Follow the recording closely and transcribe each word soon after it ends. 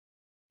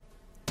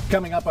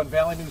Coming up on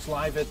Valley News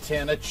Live at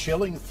 10, a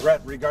chilling threat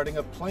regarding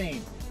a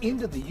plane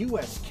into the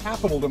U.S.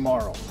 Capitol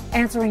tomorrow.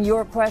 Answering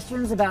your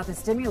questions about the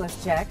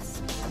stimulus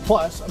checks.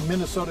 Plus,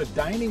 Minnesota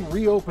dining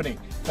reopening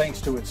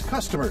thanks to its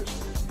customers.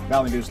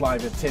 Valley News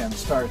Live at 10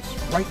 starts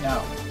right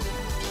now.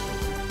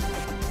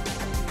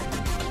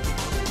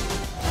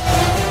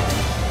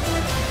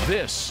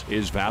 This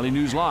is Valley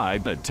News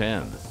Live at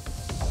 10.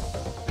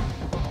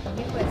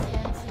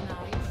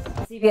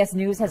 CBS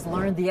News has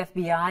learned the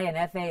FBI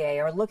and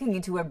FAA are looking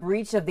into a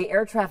breach of the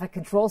air traffic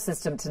control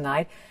system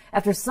tonight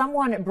after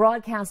someone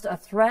broadcast a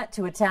threat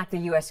to attack the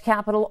U.S.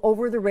 Capitol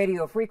over the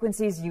radio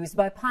frequencies used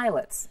by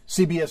pilots.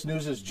 CBS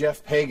News'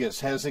 Jeff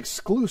Pegas has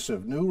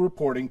exclusive new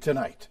reporting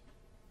tonight.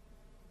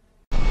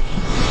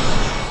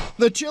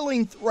 The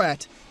chilling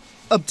threat,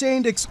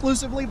 obtained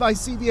exclusively by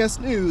CBS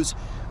News,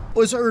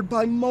 was heard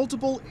by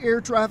multiple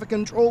air traffic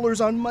controllers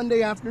on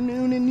Monday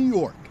afternoon in New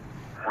York.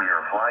 We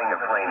are flying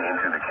a plane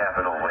into the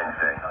Capitol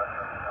Wednesday.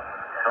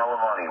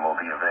 Soleimani will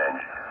be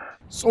avenged.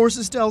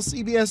 Sources tell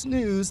CBS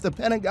News the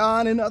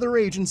Pentagon and other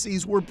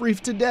agencies were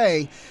briefed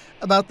today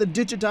about the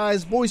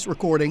digitized voice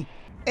recording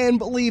and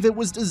believe it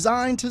was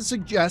designed to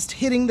suggest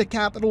hitting the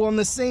Capitol on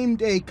the same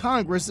day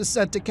Congress is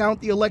set to count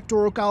the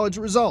Electoral College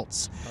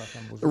results.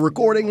 The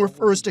recording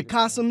refers to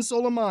Qasem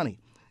Soleimani,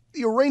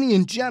 the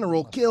Iranian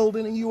general killed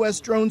in a U.S.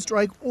 drone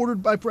strike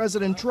ordered by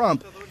President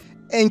Trump,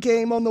 and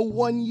came on the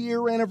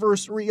one-year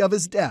anniversary of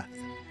his death.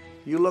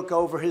 You look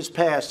over his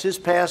past,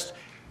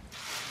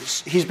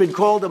 he's been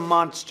called a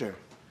monster,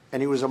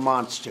 and he was a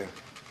monster.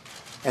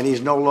 And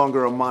he's no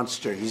longer a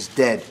monster, he's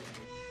dead.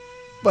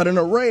 But in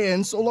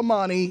Iran,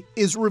 Soleimani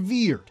is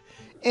revered,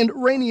 and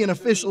Iranian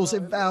officials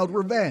have vowed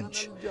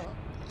revenge.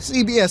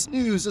 CBS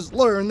News has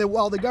learned that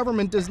while the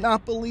government does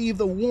not believe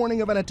the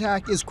warning of an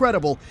attack is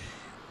credible,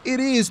 it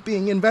is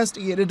being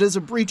investigated as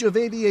a breach of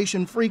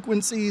aviation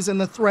frequencies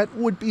and the threat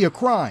would be a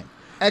crime.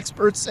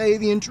 Experts say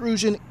the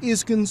intrusion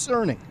is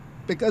concerning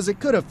because it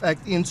could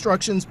affect the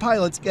instructions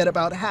pilots get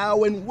about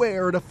how and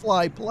where to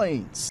fly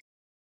planes.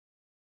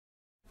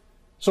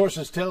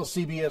 Sources tell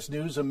CBS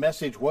News a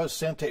message was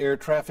sent to air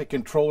traffic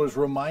controllers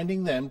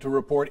reminding them to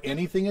report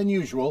anything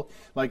unusual,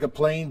 like a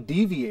plane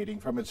deviating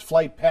from its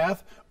flight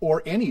path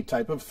or any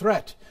type of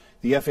threat.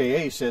 The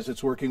FAA says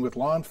it's working with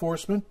law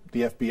enforcement.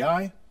 The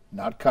FBI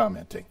not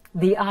commenting.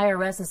 The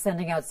IRS is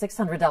sending out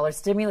 $600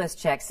 stimulus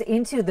checks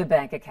into the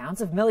bank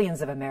accounts of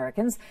millions of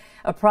Americans,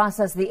 a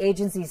process the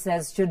agency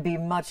says should be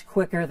much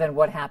quicker than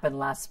what happened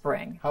last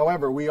spring.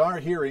 However, we are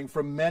hearing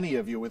from many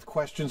of you with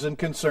questions and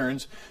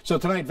concerns. So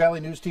tonight,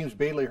 Valley News Team's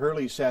Bailey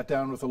Hurley sat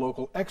down with a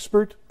local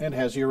expert and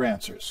has your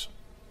answers.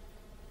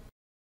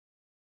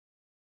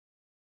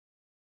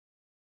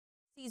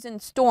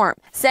 Season Storm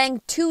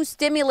saying 2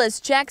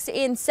 stimulus checks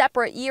in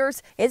separate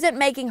years isn't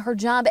making her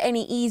job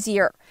any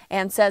easier,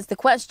 and says the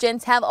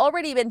questions have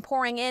already been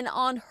pouring in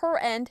on her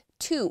end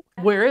too.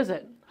 Where is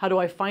it? How do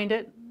I find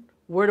it?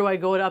 Where do I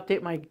go to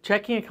update my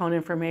checking account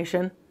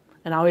information?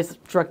 And I always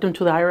direct them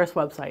to the IRS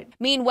website.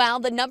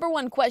 Meanwhile, the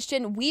 #1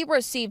 question we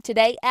received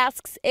today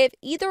asks if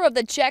either of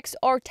the checks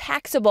are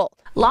taxable.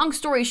 Long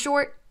story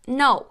short,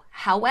 no.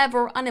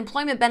 However,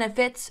 unemployment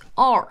benefits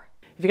are.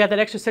 If you got that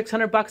extra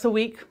 $600 a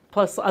week,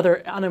 plus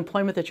other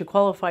unemployment that you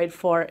qualified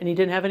for, and you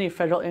didn't have any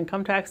federal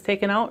income tax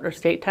taken out or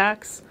state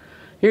tax,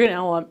 you're going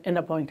to end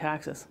up owing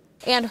taxes.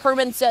 And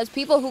Herman says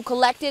people who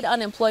collected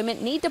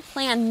unemployment need to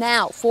plan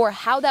now for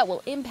how that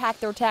will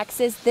impact their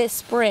taxes this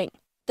spring.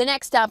 The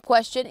next top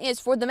question is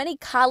for the many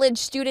college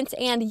students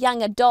and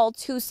young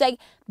adults who say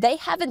they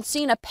haven't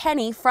seen a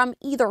penny from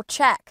either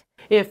check.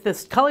 If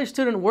this college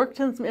student worked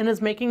and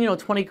is making,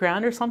 20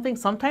 grand or something,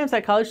 sometimes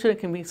that college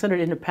student can be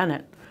considered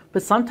independent.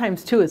 But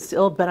sometimes, too, it's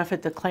still a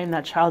benefit to claim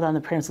that child on the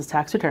parents'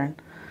 tax return.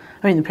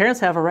 I mean, the parents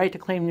have a right to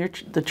claim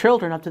the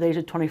children up to the age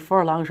of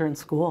 24 as long as you're in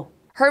school.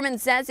 Herman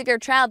says if your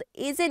child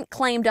isn't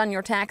claimed on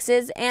your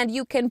taxes and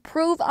you can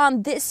prove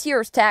on this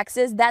year's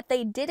taxes that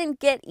they didn't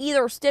get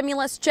either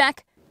stimulus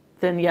check,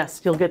 then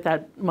yes, you'll get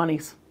that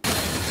monies.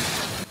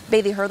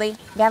 Bailey Hurley,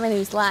 Valley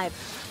News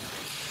Live.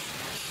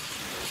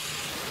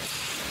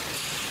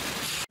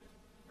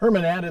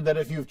 Herman added that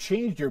if you've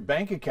changed your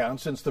bank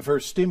account since the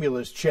first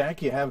stimulus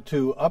check, you have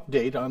to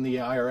update on the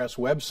IRS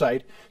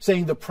website,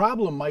 saying the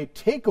problem might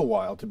take a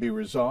while to be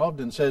resolved,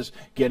 and says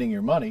getting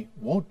your money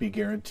won't be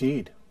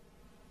guaranteed.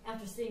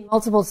 After seeing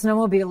multiple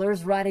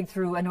snowmobilers riding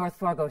through a North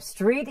Fargo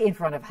street in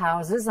front of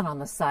houses and on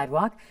the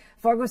sidewalk,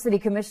 Fargo City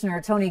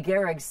Commissioner Tony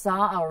Gehrig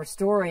saw our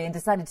story and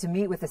decided to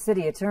meet with the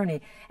city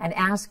attorney and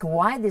ask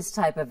why this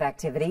type of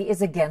activity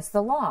is against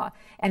the law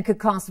and could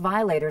cost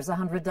violators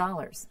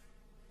 $100.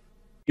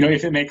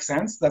 If it makes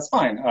sense, that's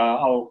fine.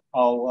 I'll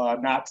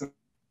not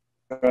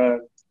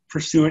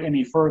pursue it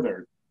any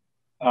further.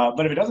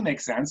 But if it doesn't make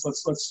sense,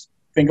 let's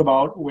think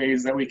about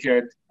ways that we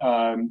could,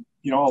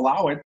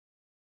 allow it.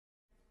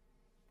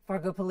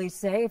 Fargo police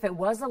say if it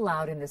was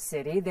allowed in the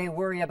city, they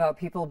worry about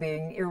people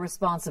being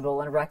irresponsible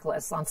and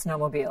reckless on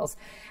snowmobiles.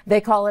 They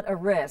call it a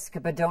risk,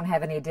 but don't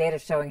have any data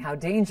showing how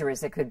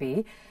dangerous it could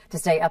be. To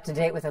stay up to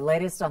date with the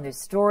latest on this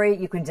story,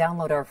 you can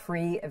download our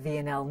free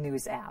VNL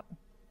News app.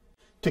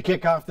 To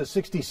kick off the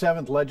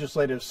 67th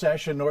legislative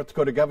session, North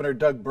Dakota Governor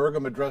Doug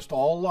Burgum addressed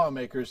all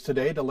lawmakers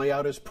today to lay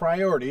out his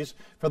priorities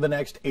for the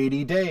next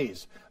 80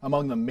 days.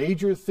 Among the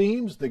major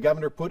themes, the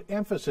governor put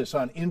emphasis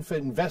on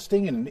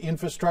investing in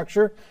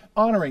infrastructure,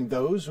 honoring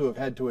those who have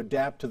had to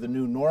adapt to the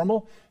new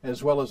normal,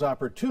 as well as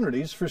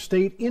opportunities for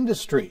state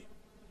industry.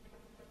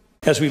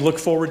 As we look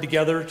forward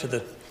together to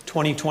the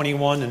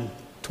 2021 and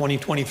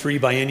 2023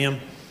 biennium,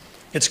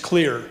 it's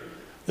clear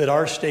that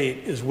our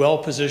state is well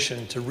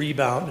positioned to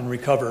rebound and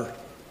recover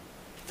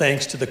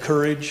thanks to the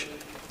courage,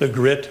 the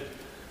grit,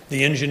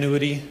 the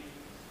ingenuity,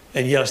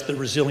 and yes, the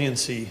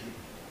resiliency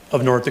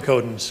of North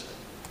Dakotans.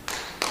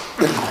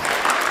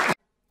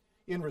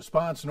 In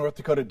response, North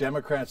Dakota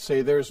Democrats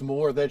say there's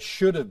more that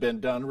should have been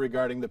done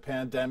regarding the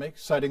pandemic,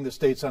 citing the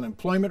state's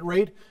unemployment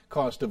rate,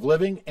 cost of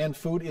living, and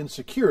food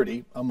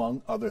insecurity,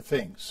 among other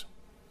things.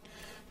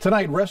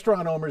 Tonight,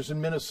 restaurant owners in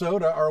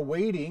Minnesota are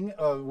waiting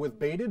with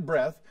bated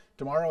breath.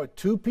 Tomorrow at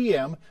 2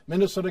 p.m.,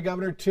 Minnesota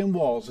Governor Tim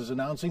Walz is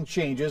announcing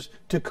changes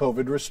to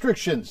COVID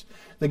restrictions.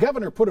 The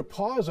governor put a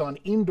pause on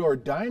indoor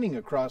dining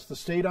across the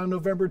state on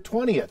November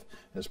 20th.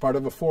 As part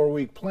of a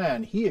 4-week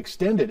plan, he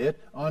extended it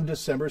on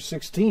December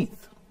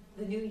 16th.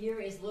 The new year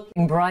is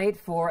looking bright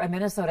for a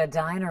Minnesota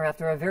diner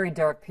after a very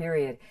dark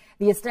period.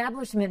 The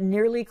establishment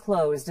nearly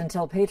closed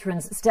until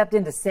patrons stepped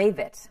in to save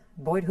it.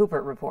 Boyd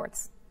Hooper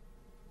reports.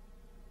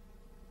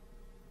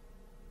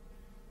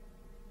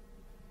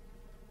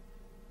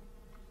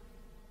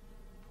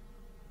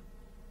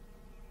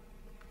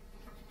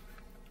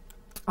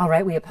 All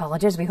right, we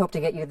apologize. We hope to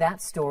get you that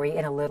story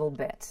in a little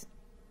bit.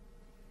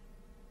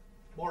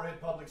 Moorhead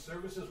Public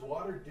Services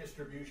water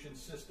distribution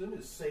system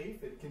is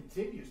safe. It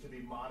continues to be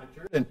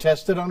monitored and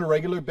tested on a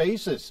regular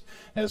basis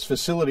as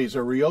facilities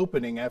are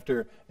reopening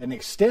after an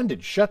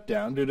extended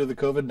shutdown due to the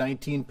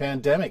COVID-19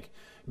 pandemic.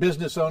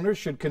 Business owners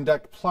should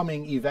conduct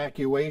plumbing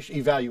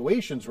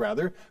evaluations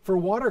for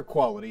water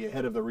quality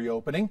ahead of the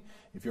reopening.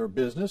 If your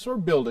business or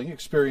building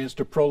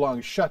experienced a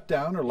prolonged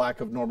shutdown or lack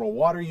of normal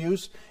water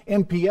use,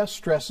 MPS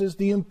stresses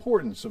the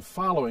importance of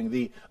following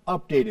the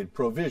updated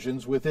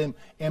provisions within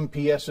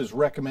MPS's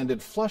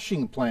recommended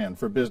flushing plan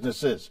for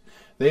businesses.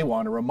 They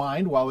want to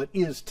remind, while it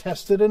is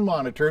tested and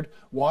monitored,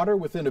 water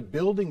within a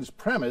building's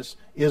premise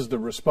is the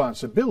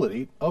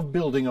responsibility of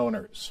building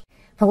owners.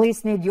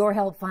 Police need your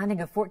help finding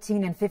a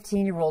 14 and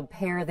 15-year-old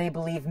pair they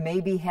believe may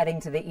be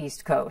heading to the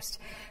East Coast.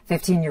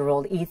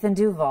 15-year-old Ethan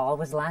Duval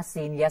was last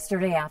seen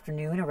yesterday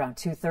afternoon around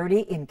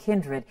 2:30 in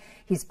Kindred.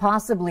 He's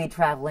possibly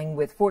traveling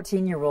with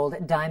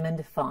 14-year-old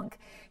Diamond Funk.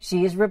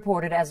 She is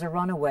reported as a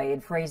runaway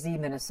in Frazee,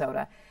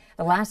 Minnesota.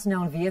 The last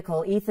known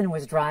vehicle Ethan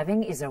was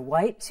driving is a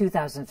white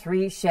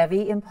 2003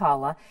 Chevy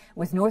Impala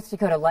with North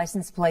Dakota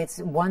license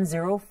plates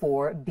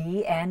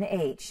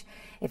 104BNH.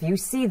 If you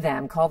see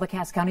them, call the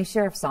Cass County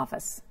Sheriff's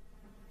Office.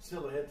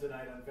 Still ahead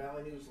tonight on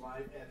Valley News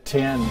Live at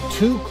 10.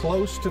 Too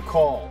close to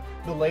call.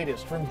 The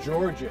latest from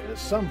Georgia as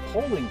some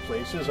polling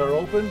places are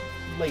open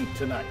late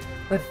tonight.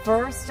 But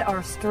first,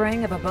 our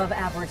string of above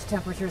average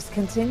temperatures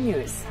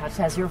continues. Hutch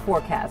has your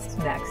forecast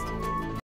next.